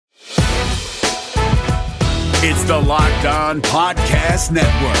It's the Locked On Podcast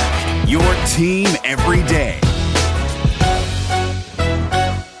Network, your team every day.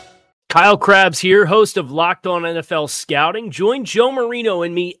 Kyle Krabs here, host of Locked On NFL Scouting. Join Joe Marino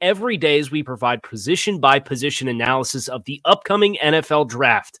and me every day as we provide position-by-position analysis of the upcoming NFL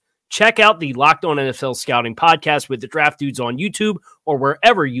Draft. Check out the Locked On NFL Scouting podcast with the Draft Dudes on YouTube or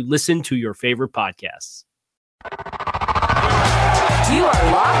wherever you listen to your favorite podcasts. You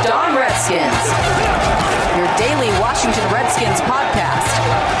are Locked On Redskins, your daily Washington Redskins podcast,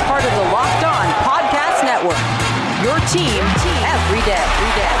 part of the Locked On Podcast Network, your team every day.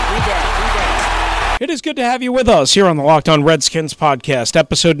 It is good to have you with us here on the Locked On Redskins podcast,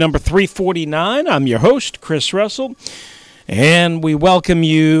 episode number 349. I'm your host, Chris Russell, and we welcome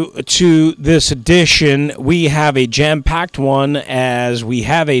you to this edition. We have a jam-packed one as we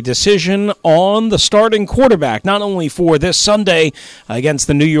have a decision on the starting quarterback, not only for this Sunday against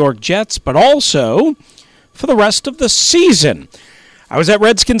the New York Jets, but also for the rest of the season. I was at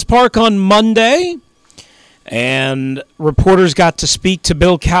Redskins Park on Monday, and reporters got to speak to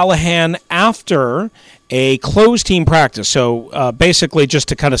Bill Callahan after a closed team practice. So basically, just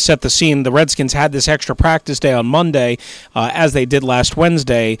to kind of set the scene, the Redskins had this extra practice day on Monday, as they did last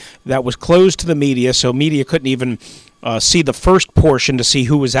Wednesday, that was closed to the media, so media couldn't even see the first portion to see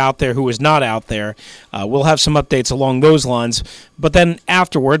who was out there, who was not out there. We'll have some updates along those lines. But then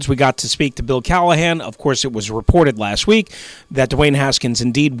afterwards, we got to speak to Bill Callahan. Of course, it was reported last week that Dwayne Haskins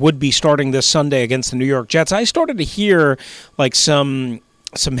indeed would be starting this Sunday against the New York Jets. I started to hear like some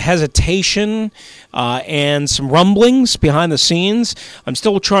hesitation and some rumblings behind the scenes. I'm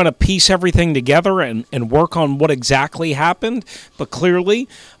still trying to piece everything together and work on what exactly happened. But clearly,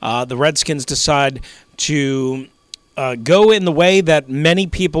 the Redskins decide to go in the way that many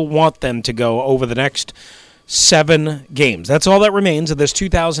people want them to go over the next 7 games. That's all that remains of this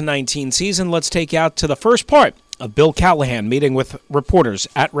 2019 season. Let's take out to the first part of Bill Callahan meeting with reporters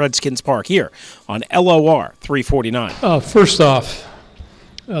at Redskins Park here on LOR 349. First off,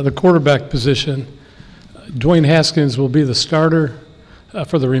 the quarterback position, Dwayne Haskins will be the starter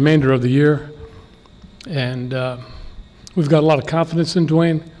for the remainder of the year. And we've got a lot of confidence in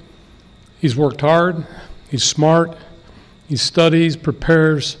Dwayne. He's worked hard. He's smart. He studies,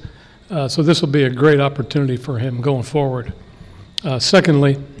 prepares. So this will be a great opportunity for him going forward.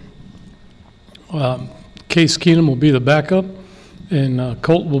 Secondly, Case Keenum will be the backup, and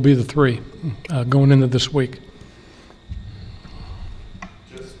Colt will be the 3 going into this week.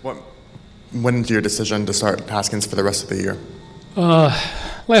 What went into your decision to start Haskins for the rest of the year?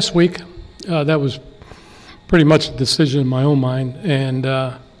 Last week, that was pretty much a decision in my own mind,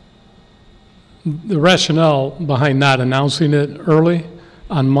 and the rationale behind not announcing it early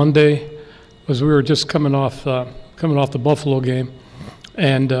on Monday was we were just coming off the Buffalo game,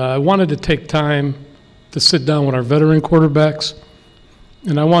 and I wanted to take time to sit down with our veteran quarterbacks,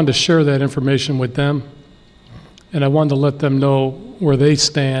 and I wanted to share that information with them, and I wanted to let them know where they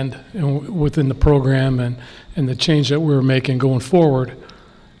stand within the program and the change that we were making going forward.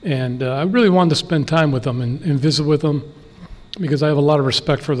 And I really wanted to spend time with them and visit with them because I have a lot of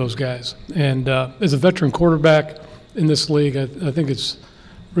respect for those guys. And as a veteran quarterback in this league, I think it's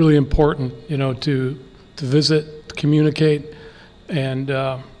really important, to visit, to communicate, and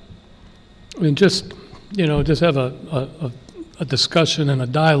just have a discussion and a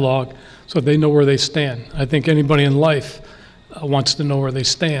dialogue so they know where they stand. I think anybody in life wants to know where they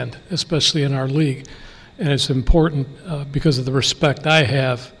stand, especially in our league. And it's important because of the respect I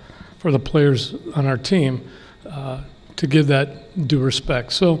have for the players on our team to give that due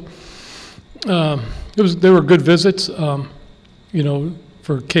respect. So they were good visits,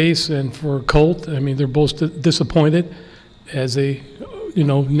 for Case and for Colt. I mean, they're both disappointed, as they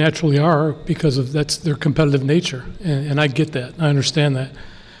naturally are, because of that's their competitive nature, and I get that. I understand that.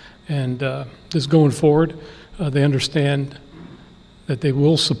 And just going forward, they understand that they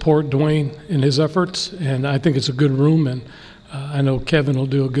will support Dwayne in his efforts, and I think it's a good room, and I know Kevin will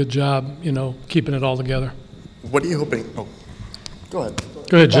do a good job, keeping it all together. What are you hoping? Oh, go ahead.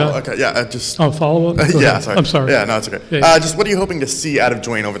 Go ahead, John. Oh, okay, yeah, follow up? Yeah, sorry. I'm sorry. Yeah, no, it's okay. Yeah. Just what are you hoping to see out of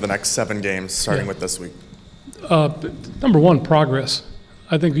Dwayne over the next 7 games, starting with this week? Number one, progress.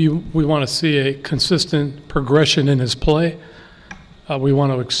 I think we want to see a consistent progression in his play. We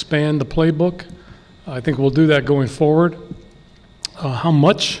want to expand the playbook. I think we'll do that going forward. How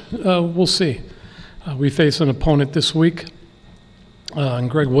much? We'll see. We face an opponent this week, and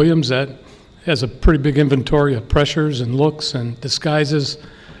Greg Williams, that has a pretty big inventory of pressures and looks and disguises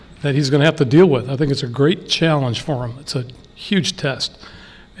that he's going to have to deal with. I think it's a great challenge for him. It's a huge test,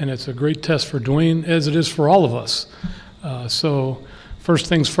 and it's a great test for Dwayne, as it is for all of us. So first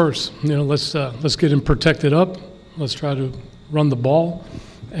things first. Let's get him protected up. Let's try to run the ball,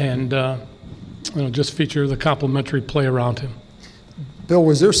 and just feature the complementary play around him. Bill,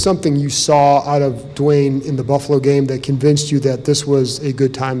 was there something you saw out of Dwayne in the Buffalo game that convinced you that this was a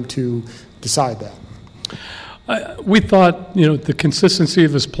good time to decide that? We thought, the consistency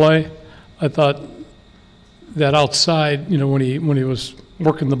of his play. I thought that outside, when he was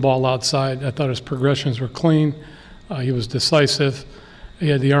working the ball outside, I thought his progressions were clean. He was decisive. He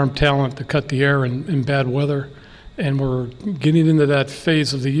had the arm talent to cut the air in bad weather. And we're getting into that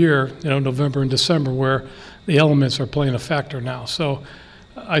phase of the year, November and December, where the elements are playing a factor now. So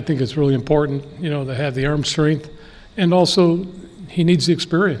I think it's really important, to have the arm strength, and also he needs the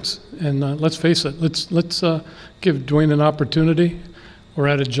experience. And let's face it, let's give Dwayne an opportunity. We're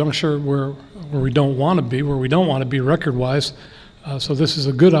at a juncture where we don't want to be record-wise. So this is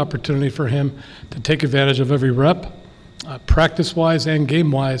a good opportunity for him to take advantage of every rep, practice-wise and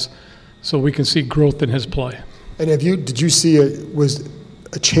game-wise, so we can see growth in his play. And did you see was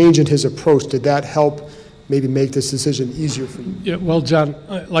a change in his approach? Did that help maybe make this decision easier for you? Yeah, well, John,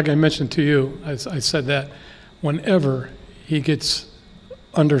 like I mentioned to you, I said that whenever he gets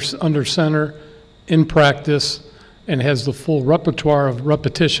under center in practice and has the full repertoire of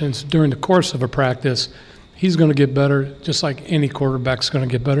repetitions during the course of a practice, he's going to get better, just like any quarterback's going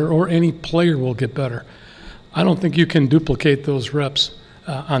to get better, or any player will get better. I don't think you can duplicate those reps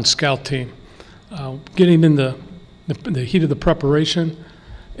on scout team. Getting in the heat of the preparation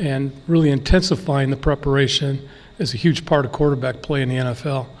and really intensifying the preparation is a huge part of quarterback play in the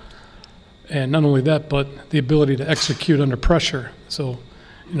NFL. And not only that, but the ability to execute under pressure. So,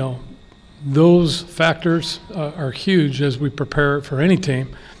 those factors are huge as we prepare for any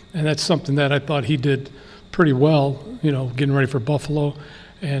team. And that's something that I thought he did pretty well, getting ready for Buffalo.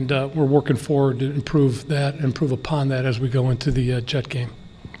 And we're working forward to improve upon that as we go into the Jet game.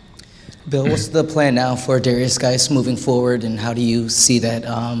 Bill, what's the plan now for Darius Geis moving forward, and how do you see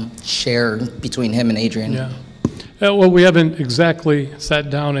that share between him and Adrian? Yeah, well, we haven't exactly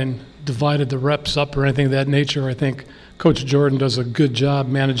sat down and divided the reps up or anything of that nature. I think Coach Jordan does a good job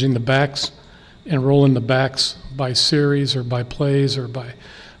managing the backs and rolling the backs by series or by plays or by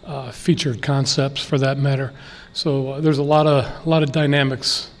featured concepts, for that matter. So there's a lot of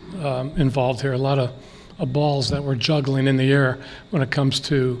dynamics involved here, a lot of balls that we're juggling in the air when it comes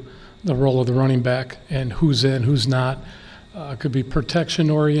to the role of the running back and who's in, who's not. It could be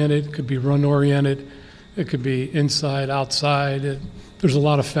protection-oriented, it could be run-oriented, it could be inside, outside. There's a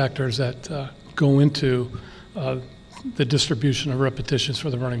lot of factors that go into the distribution of repetitions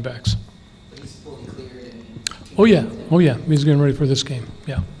for the running backs. He's fully cleared. Oh yeah, he's getting ready for this game,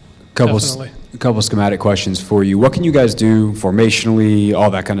 yeah. A couple schematic questions for you. What can you guys do formationally,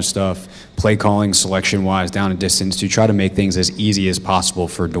 all that kind of stuff, play calling, selection-wise, down and distance, to try to make things as easy as possible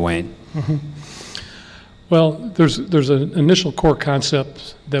for Dwayne? Mm-hmm. Well, there's an initial core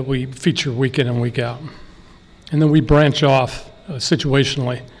concept that we feature week in and week out, and then we branch off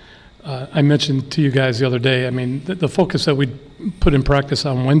situationally. I mentioned to you guys the other day, the focus that we put in practice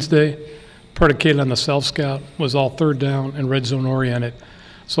on Wednesday, predicated on the self-scout, was all third down and red zone oriented.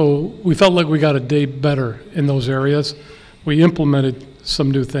 So we felt like we got a day better in those areas. We implemented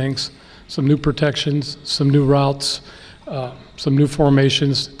some new things, some new protections, some new routes, some new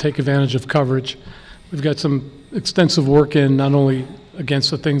formations to take advantage of coverage. We've got some extensive work in not only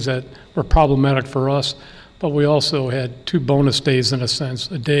against the things that were problematic for us, but we also had two bonus days in a sense,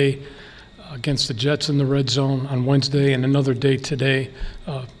 a day against the Jets in the red zone on Wednesday and another day today,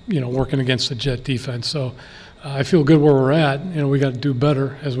 working against the Jet defense. So I feel good where we're at. We got to do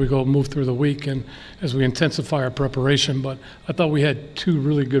better as we move through the week and as we intensify our preparation. But I thought we had two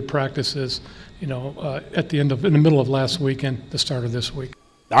really good practices, in the middle of last week and the start of this week.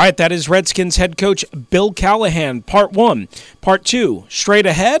 All right, that is Redskins head coach Bill Callahan, part one. Part two, straight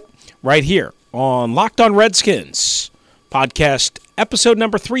ahead, right here on Locked On Redskins, podcast episode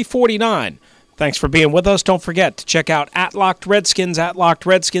number 349. Thanks for being with us. Don't forget to check out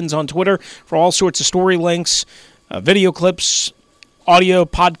 @LockedRedskins on Twitter for all sorts of story links, video clips, audio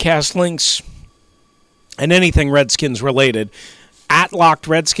podcast links, and anything Redskins related.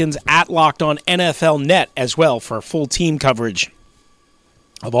 @LockedRedskins, @LockedOnNFLNet as well for full team coverage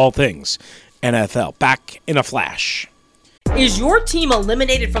of all things NFL. Back in a flash. Is your team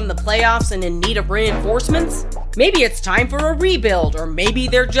eliminated from the playoffs and in need of reinforcements? Maybe it's time for a rebuild, or maybe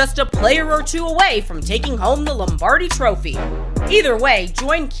they're just a player or two away from taking home the Lombardi Trophy. Either way,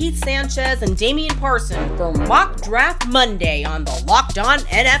 join Keith Sanchez and Damian Parson for Mock Draft Monday on the Locked On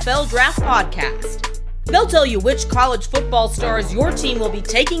NFL Draft Podcast. They'll tell you which college football stars your team will be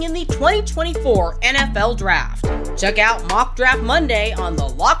taking in the 2024 NFL Draft. Check out Mock Draft Monday on the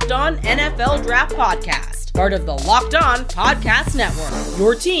Locked On NFL Draft Podcast, part of the Locked On Podcast Network,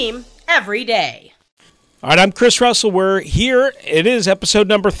 your team every day. All right, I'm Chris Russell. We're here. It is episode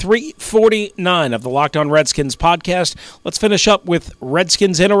number 349 of the Locked On Redskins podcast. Let's finish up with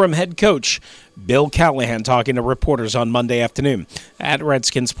Redskins interim head coach Bill Callahan talking to reporters on Monday afternoon at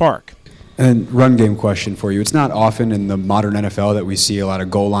Redskins Park. And run game question for you. It's not often in the modern NFL that we see a lot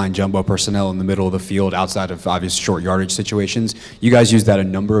of goal line jumbo personnel in the middle of the field outside of obvious short yardage situations. You guys used that a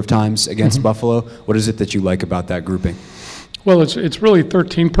number of times against Buffalo. What is it that you like about that grouping? Well, it's really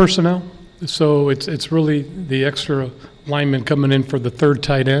 13 personnel. So it's really the extra lineman coming in for the third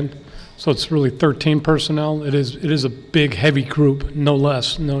tight end. So it's really 13 personnel. It is a big, heavy group, no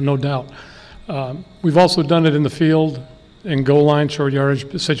less, no doubt. We've also done it in the field in goal line, short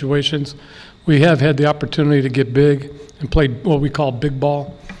yardage situations. We have had the opportunity to get big and play what we call big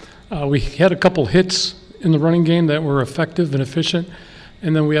ball. We had a couple hits in the running game that were effective and efficient,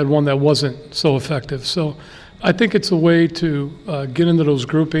 and then we had one that wasn't so effective. So I think it's a way to get into those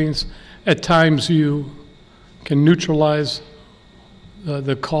groupings. At times you can neutralize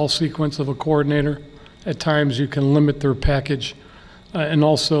the call sequence of a coordinator. At times you can limit their package and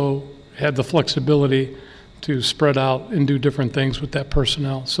also have the flexibility to spread out and do different things with that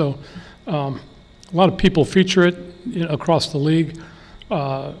personnel. So a lot of people feature it across the league.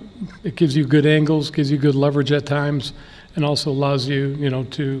 It gives you good angles, gives you good leverage at times, and also allows you,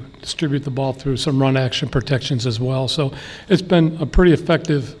 to distribute the ball through some run action protections as well. So it's been a pretty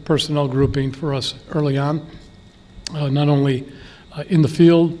effective personnel grouping for us early on, not only in the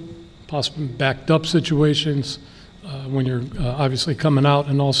field, possibly backed up situations when you're obviously coming out,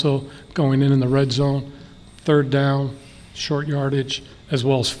 and also going in the red zone, third down, short yardage, as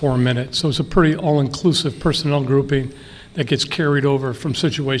well as 4 minutes. So it's a pretty all-inclusive personnel grouping that gets carried over from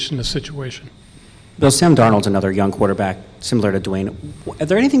situation to situation. Bill, Sam Darnold's another young quarterback similar to Dwayne. Are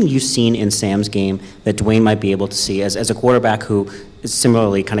there anything you've seen in Sam's game that Dwayne might be able to see as a quarterback who is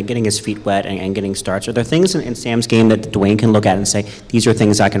similarly kind of getting his feet wet and getting starts? Are there things in Sam's game that Dwayne can look at and say, these are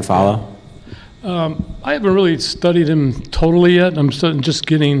things I can follow? I haven't really studied him totally yet. I'm just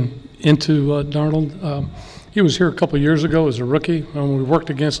getting into Darnold. He was here a couple years ago as a rookie when we worked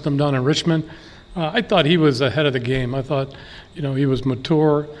against him down in Richmond. I thought he was ahead of the game. I thought, he was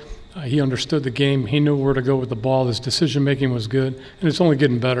mature. He understood the game. He knew where to go with the ball. His decision-making was good, and it's only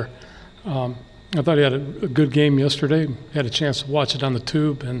getting better. I thought he had a good game yesterday. Had a chance to watch it on the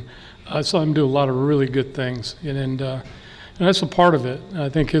tube, and I saw him do a lot of really good things. And that's a part of it. I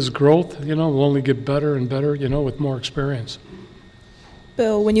think his growth, will only get better and better, with more experience.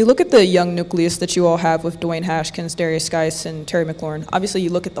 Bill, when you look at the young nucleus that you all have with Dwayne Haskins, Darius Geis, and Terry McLaurin, obviously you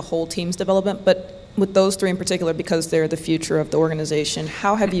look at the whole team's development, but with those three in particular, because they're the future of the organization,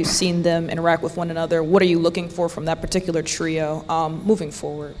 how have you seen them interact with one another? What are you looking for from that particular trio moving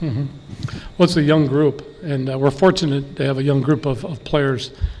forward? Mm-hmm. Well, it's a young group, and we're fortunate to have a young group of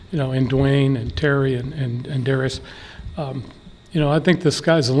players, in Dwayne and Terry and Darius. I think the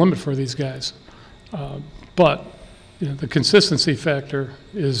sky's the limit for these guys. But the consistency factor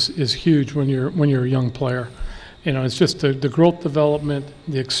is huge when you're a young player. It's just the growth development,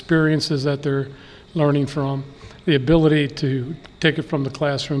 the experiences that they're learning from, the ability to take it from the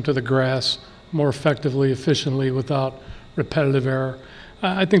classroom to the grass more effectively, efficiently, without repetitive error.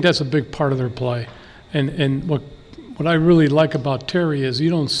 I think that's a big part of their play. And what I really like about Terry is you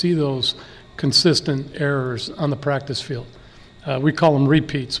don't see those consistent errors on the practice field. We call them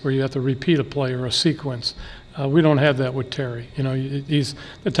repeats, where you have to repeat a play or a sequence. We don't have that with Terry. He's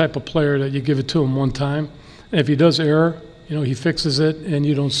the type of player that you give it to him one time, and if he does error, he fixes it, and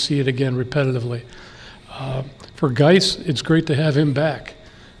you don't see it again repetitively. For Geis, it's great to have him back.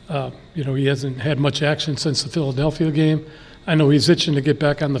 He hasn't had much action since the Philadelphia game. I know he's itching to get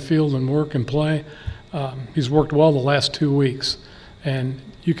back on the field and work and play. He's worked well the last 2 weeks, and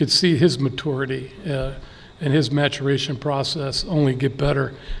you could see his maturity and his maturation process only get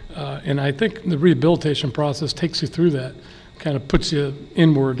better. And I think the rehabilitation process takes you through that, kind of puts you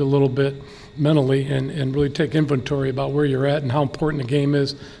inward a little bit mentally and really take inventory about where you're at and how important the game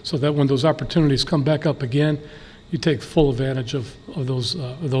is, so that when those opportunities come back up again, you take full advantage of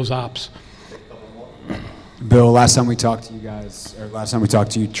those ops. Bill, last time we talked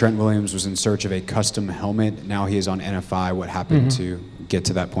to you, Trent Williams was in search of a custom helmet. Now he is on NFI. What happened to get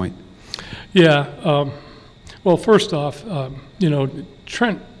to that point? Yeah. Well, first off,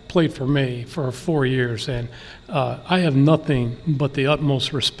 Trent played for me for 4 years, and I have nothing but the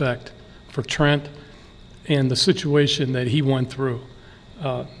utmost respect for Trent and the situation that he went through.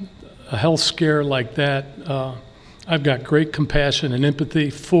 a health scare like that, I've got great compassion and empathy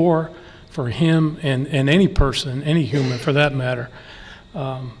for him and any person, any human for that matter.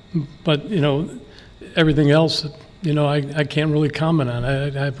 But, everything else, I can't really comment on. I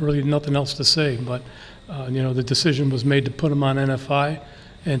have really nothing else to say. But, the decision was made to put him on NFI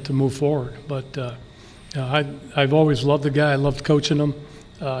and to move forward. But I've always loved the guy. I loved coaching him.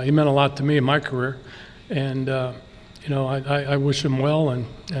 He meant a lot to me in my career. And, I wish him well, and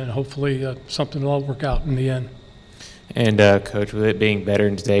hopefully something will all work out in the end. And, Coach, with it being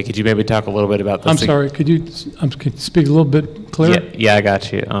Veterans Day, could you maybe talk a little bit about this? I'm sorry, could you speak a little bit clearer? Yeah, I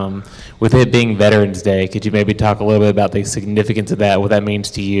got you. With it being Veterans Day, could you maybe talk a little bit about the significance of that, what that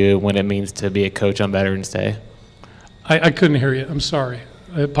means to you, what it means to be a coach on Veterans Day? I couldn't hear you. I'm sorry.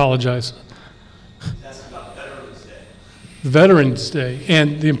 I apologize. That's about Veterans Day. Veterans Day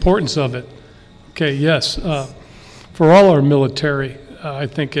and the importance of it. Okay, yes. For all our military, I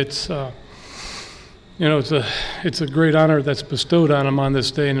think it's a great honor that's bestowed on them on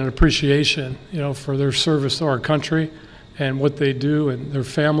this day, and an appreciation, for their service to our country and what they do, and their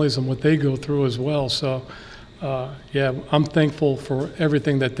families and what they go through as well. So, I'm thankful for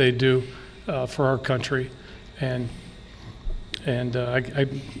everything that they do for our country, and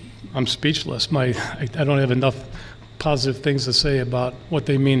I'm speechless. I don't have enough positive things to say about what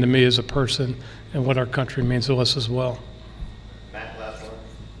they mean to me as a person and what our country means to us as well.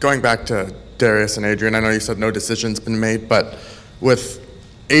 Going back to Darius and Adrian, I know you said no decision's been made, but with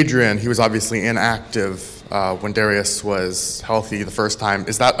Adrian, he was obviously inactive when Darius was healthy the first time.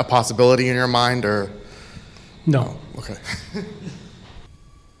 Is that a possibility in your mind, or? No. Okay.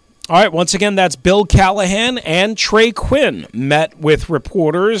 All right, once again, that's Bill Callahan, and Trey Quinn met with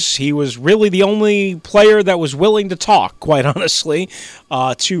reporters. He was really the only player that was willing to talk, quite honestly,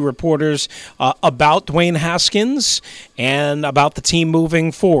 to reporters about Dwayne Haskins and about the team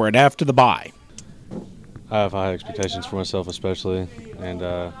moving forward after the bye. I have high expectations for myself especially, and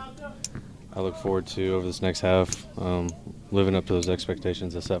I look forward to, over this next half, living up to those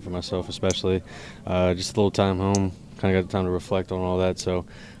expectations I set for myself especially. Just a little time home, kind of got time to reflect on all that, so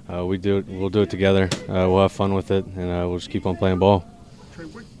we'll do it together. We'll have fun with it, and we'll just keep on playing ball. Trey,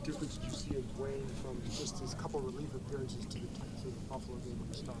 what difference did you see in Dwayne from just his couple relief appearances to the Buffalo game when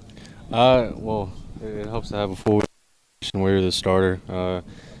he started? Well, it helps to have a full rotation where you're the starter.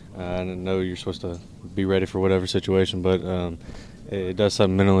 I know you're supposed to be ready for whatever situation, but it does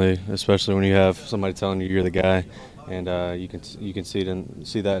something mentally, especially when you have somebody telling you you're the guy, and you can see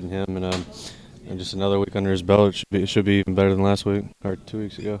that in him, and just another week under his belt. It should be even better than last week or 2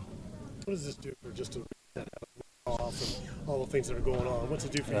 weeks ago. What does this do for just to off and all the things that are going on? What's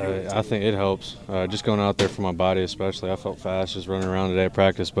it do for you? I think it helps. Just going out there for my body, especially. I felt fast just running around today at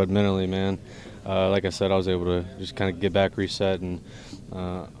practice, but mentally, man, like I said, I was able to just kind of get back, reset, and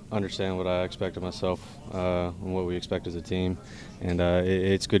understand what I expect of myself and what we expect as a team. And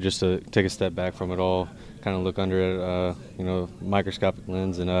it's good just to take a step back from it all, kind of look under it, microscopic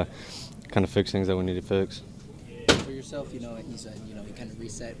lens, and kind of fix things that we need to fix. For yourself, you said, you kind of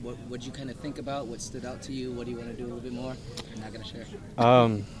reset. What did you kind of think about? What stood out to you? What do you want to do a little bit more? You're not going to share.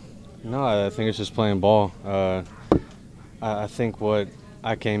 No, I think it's just playing ball. I think what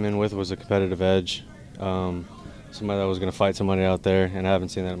I came in with was a competitive edge. Somebody that was going to fight somebody out there, and I haven't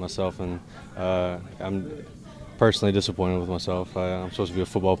seen that in myself. And I'm personally disappointed with myself. I'm supposed to be a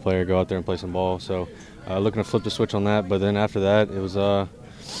football player, go out there and play some ball. So looking to flip the switch on that. But then after that, it was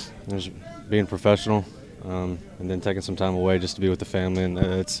being professional, and then taking some time away just to be with the family, and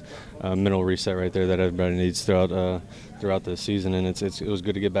it's a mental reset right there that everybody needs throughout the season. And it was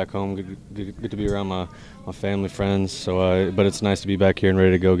good to get back home, good to be around my family, friends. So, but it's nice to be back here and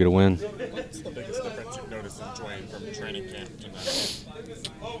ready to go get a win. What's the biggest difference you've noticed in Dwayne from training camp to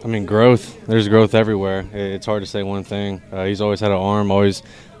now? I mean, growth. There's growth everywhere. It's hard to say one thing. He's always had an arm, always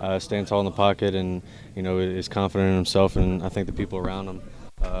staying tall in the pocket, and is confident in himself, and I think the people around him.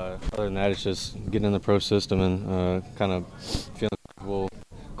 Other than that, it's just getting in the pro system and kind of feeling comfortable,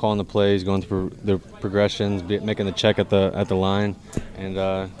 calling the plays, going through the progressions, making the check at the line, and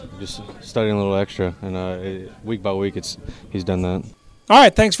just studying a little extra. And week by week, he's done that. All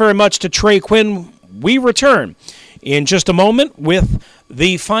right, thanks very much to Trey Quinn. We return in just a moment with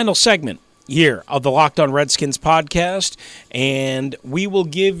the final segment here of the Locked On Redskins podcast, and we will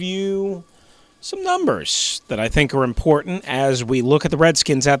give you some numbers that I think are important as we look at the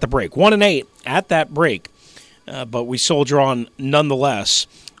Redskins at the break. 1-8 at that break, but we soldier on nonetheless.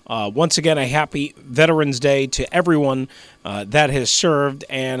 Once again, a happy Veterans Day to everyone that has served.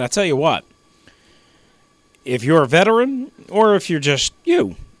 And I tell you what, if you're a veteran or if you're just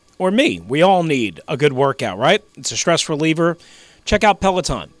you or me, we all need a good workout, right? It's a stress reliever Check out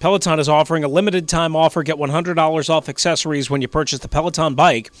Peloton. Peloton is offering a limited-time offer. Get $100 off accessories when you purchase the Peloton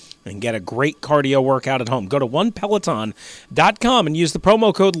bike and get a great cardio workout at home. Go to onepeloton.com and use the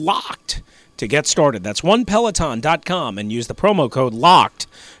promo code LOCKED to get started. That's onepeloton.com and use the promo code LOCKED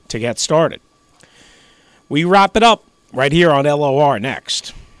to get started. We wrap it up right here on LOR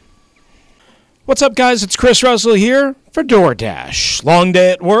next. What's up, guys? It's Chris Russell here for DoorDash. Long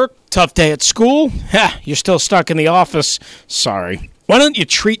day at work, tough day at school. You're still stuck in the office. Sorry. Why don't you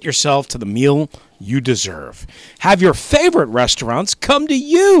treat yourself to the meal you deserve? Have your favorite restaurants come to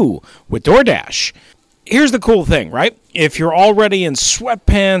you with DoorDash. Here's the cool thing, right? If you're already in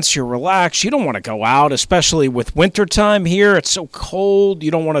sweatpants, you're relaxed, you don't want to go out, especially with wintertime here. It's so cold.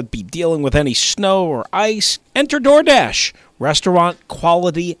 You don't want to be dealing with any snow or ice. Enter DoorDash. Restaurant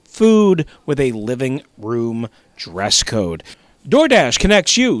quality food with a living room dress code. DoorDash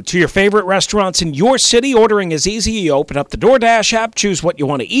connects you to your favorite restaurants in your city. Ordering is easy. You open up the DoorDash app, choose what you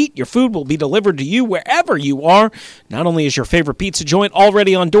want to eat. Your food will be delivered to you wherever you are. Not only is your favorite pizza joint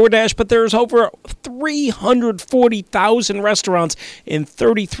already on DoorDash, but there's over 340,000 restaurants in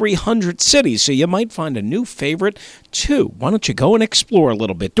 3,300 cities, so you might find a new favorite too. Why don't you go and explore a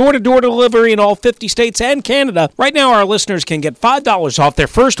little bit? Door-to-door delivery in all 50 states and Canada. Right now, our listeners can get $5 off their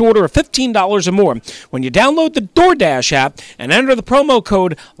first order of $15 or more when you download the DoorDash app and enter the promo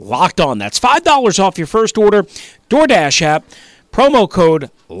code LOCKEDON. That's $5 off your first order. DoorDash app, promo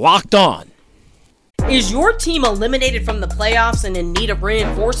code LOCKEDON. Is your team eliminated from the playoffs and in need of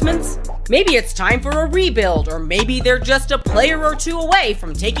reinforcements? Maybe it's time for a rebuild, or maybe they're just a player or two away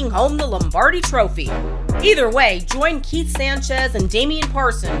from taking home the Lombardi Trophy. Either way, join Keith Sanchez and Damian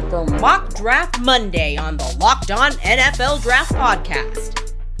Parson for Mock Draft Monday on the Locked On NFL Draft Podcast.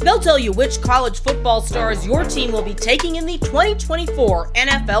 They'll tell you which college football stars your team will be taking in the 2024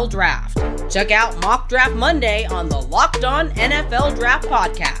 NFL Draft. Check out Mock Draft Monday on the Locked On NFL Draft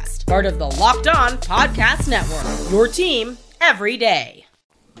Podcast. Part of the Locked On Podcast Network. Your team every day.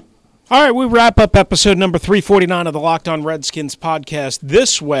 All right, we wrap up episode number 349 of the Locked On Redskins podcast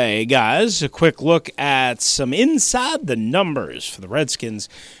this way, guys. A quick look at some inside the numbers for the Redskins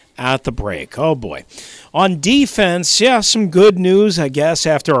at the break. Oh, boy. On defense, yeah, some good news, I guess,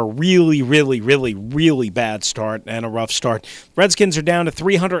 after a really bad start and a rough start. Redskins are down to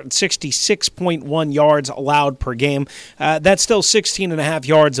 366.1 yards allowed per game. That's still 16.5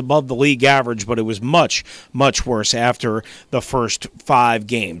 yards above the league average, but it was much worse after the first 5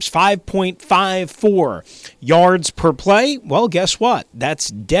 games. 5.54 yards per play. Well, guess what? That's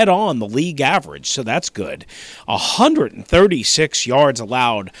dead on the league average, so that's good. 136 yards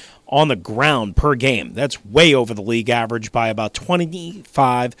allowed on the ground per game. That's way over the league average by about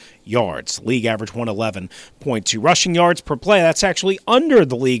 25 yards. League average 111.2. Rushing yards per play, that's actually under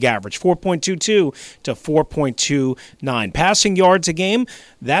the league average, 4.22 to 4.29. Passing yards a game,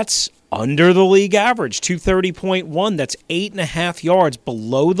 that's under the league average, 230.1. That's 8.5 yards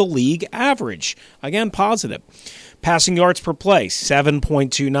below the league average. Again, positive. Passing yards per play,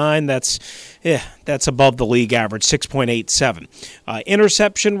 7.29. That's above the league average, 6.87.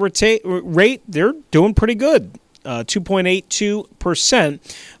 Interception rate, they're doing pretty good,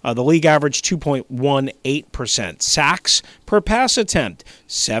 2.82%. The league average, 2.18%. Sacks per pass attempt,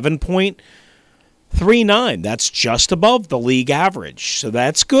 7.39. That's just above the league average, so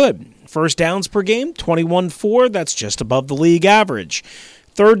that's good. First downs per game, 21.4. That's just above the league average.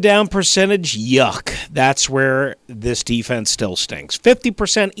 Third down percentage, yuck. That's where this defense still stinks.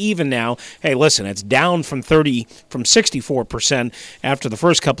 50% even now. Hey, listen, it's down from 64% after the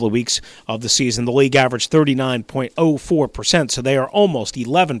first couple of weeks of the season. The league average 39.04%, so they are almost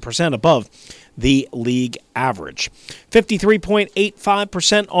 11% above the league average.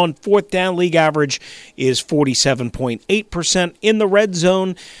 53.85% on fourth down. League average is 47.8%. In the red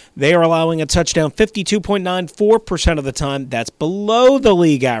zone, they are allowing a touchdown 52.94% of the time. That's below the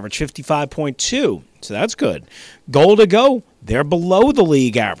league average, 55.2%. So that's good. Goal to go, they're below the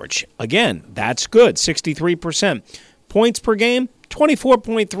league average. Again, that's good, 63%. Points per game,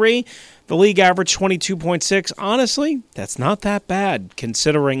 24.3. The league average, 22.6. Honestly, that's not that bad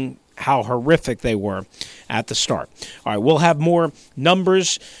considering how horrific they were at the start. All right, we'll have more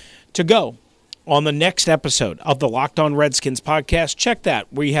numbers to go on the next episode of the Locked On Redskins podcast. Check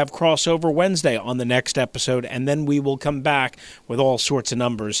that. We have crossover Wednesday on the next episode, and then we will come back with all sorts of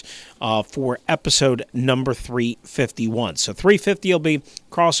numbers for episode number 351. So 350 will be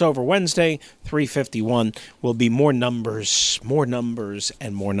crossover Wednesday. 351 will be more numbers,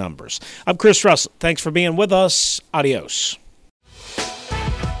 and more numbers. I'm Chris Russell. Thanks for being with us. Adios.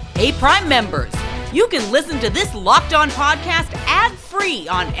 Hey, Prime members, you can listen to this Locked On podcast ad-free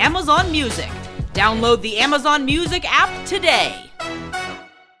on Amazon Music. Download the Amazon Music app today.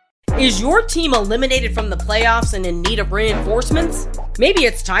 Is your team eliminated from the playoffs and in need of reinforcements? Maybe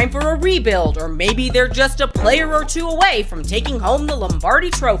it's time for a rebuild, or maybe they're just a player or two away from taking home the Lombardi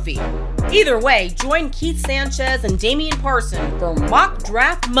Trophy. Either way, join Keith Sanchez and Damian Parson for Mock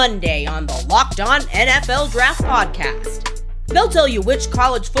Draft Monday on the Locked On NFL Draft Podcast. They'll tell you which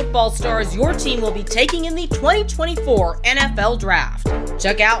college football stars your team will be taking in the 2024 NFL Draft.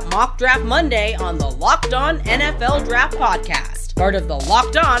 Check out Mock Draft Monday on the Locked On NFL Draft Podcast, part of the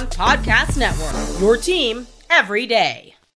Locked On Podcast Network. Your team every day.